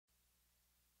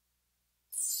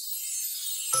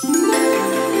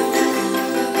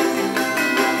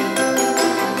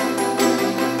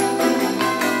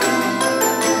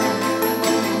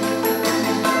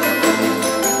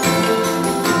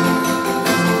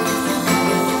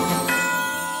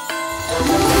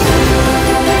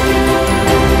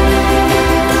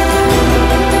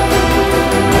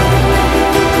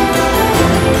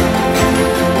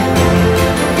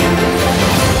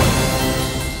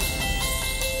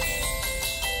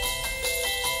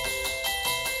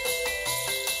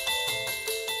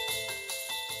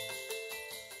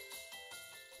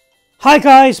Hi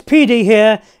guys, PD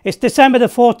here. It's December the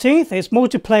 14th, it's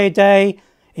multiplayer day.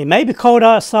 It may be cold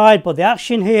outside, but the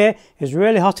action here is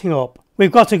really hotting up.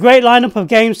 We've got a great lineup of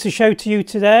games to show to you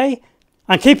today.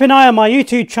 And keep an eye on my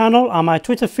YouTube channel and my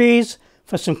Twitter feeds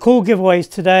for some cool giveaways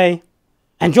today.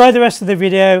 Enjoy the rest of the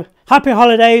video. Happy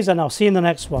holidays, and I'll see you in the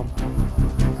next one.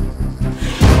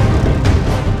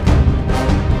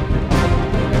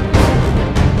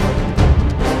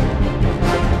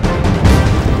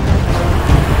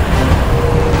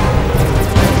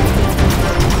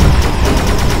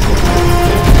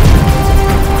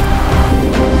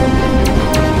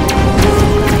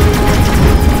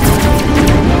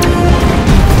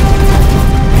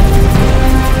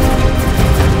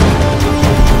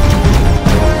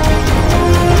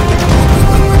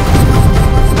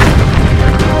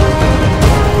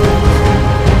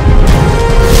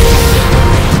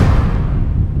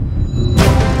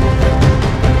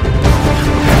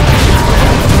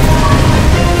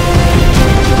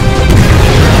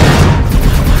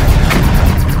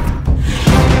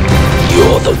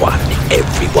 The one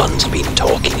everyone's been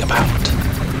talking about.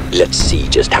 Let's see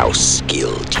just how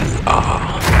skilled you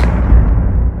are.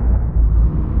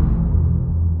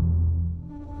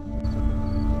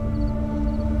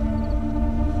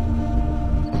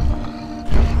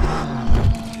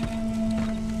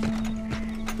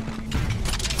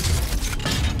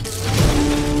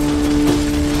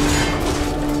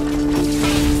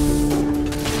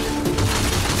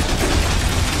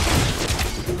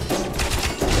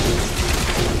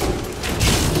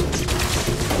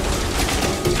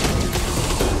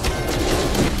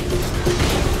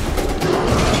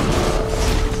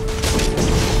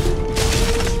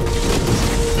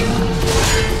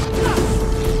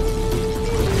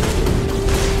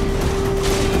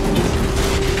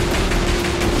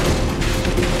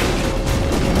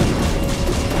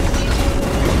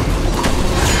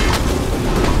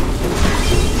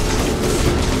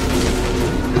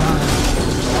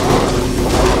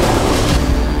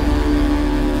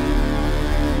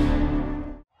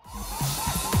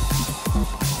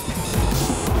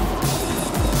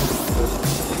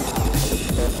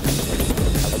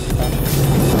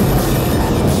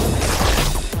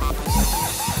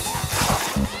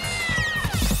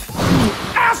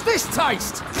 This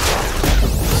taste!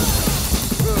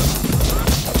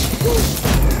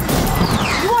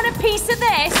 You want a piece of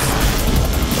this?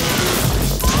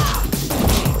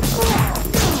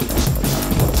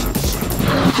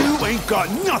 You ain't got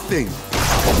nothing!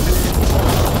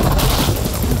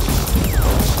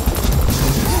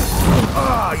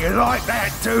 Oh, you like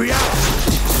that, do ya?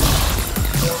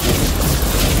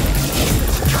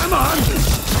 Come on!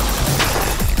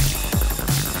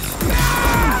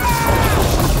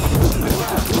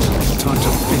 Time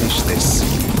to finish this.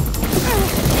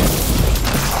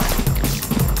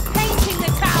 Painting the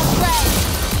town red.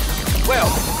 Well,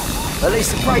 at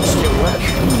least the brakes still work.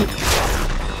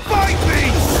 Fight me!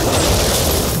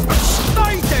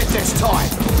 Stay dead this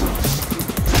time!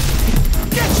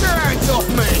 Get your hands off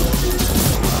me!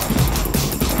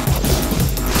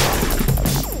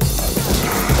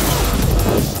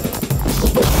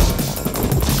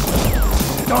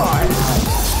 Die!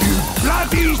 You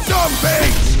bloody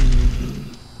zombies!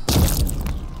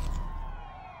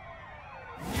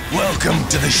 Welcome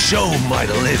to the show, my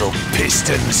little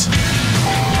pistons.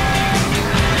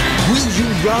 Will you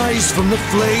rise from the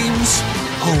flames,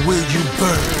 or will you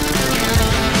burn?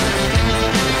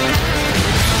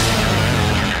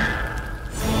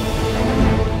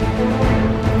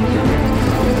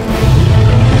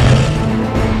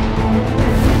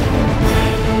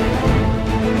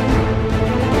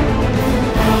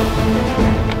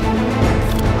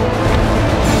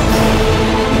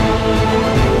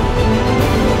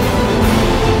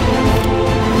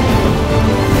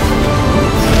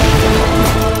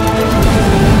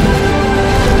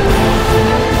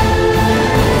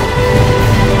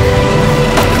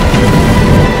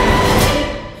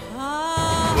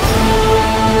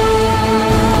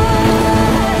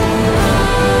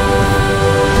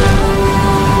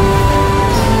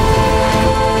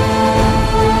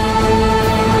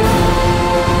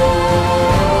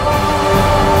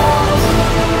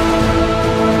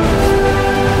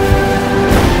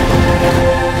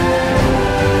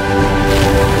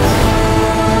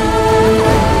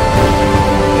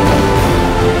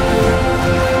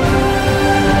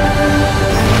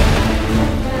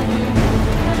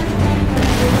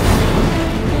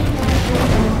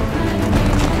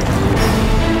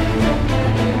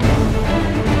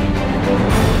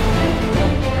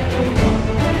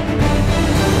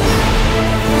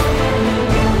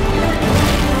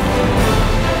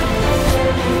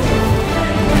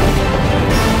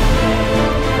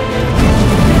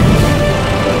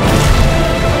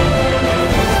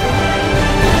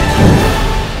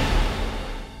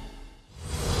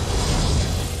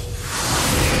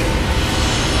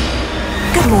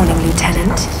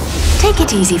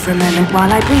 it easy for a moment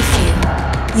while I brief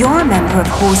you. You're a member of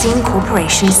Horsian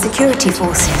Corporation's security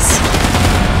forces.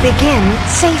 Begin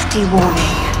safety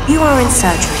warning. You are in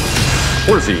surgery.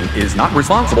 Horsey is not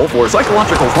responsible for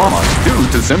psychological trauma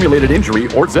due to simulated injury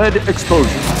or Z exposure.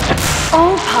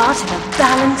 All part of a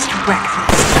balanced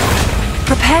breakfast.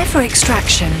 Prepare for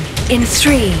extraction in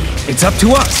 3. It's up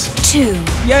to us. 2.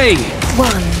 Yay! 1.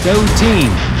 Go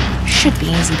team. Should be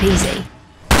easy peasy.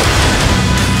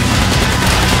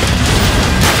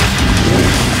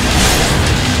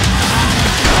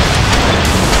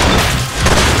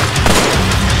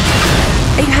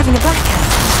 Are you having a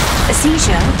blackout? A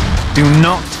seizure? Do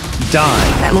not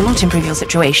die. That will not improve your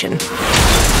situation.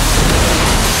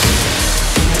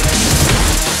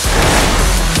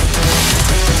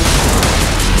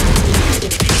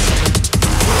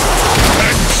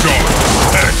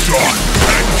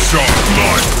 Headshot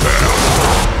like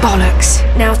that. Bollocks.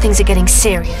 Now things are getting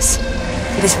serious.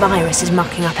 This virus is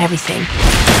mucking up everything.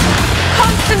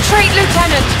 Concentrate,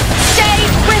 Lieutenant! Stay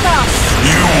with us!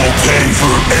 You will pay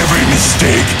for every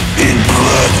mistake in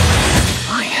blood.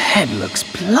 My head looks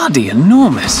bloody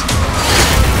enormous.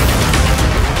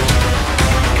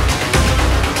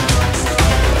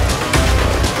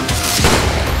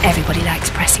 Everybody likes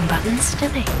pressing buttons,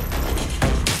 don't they?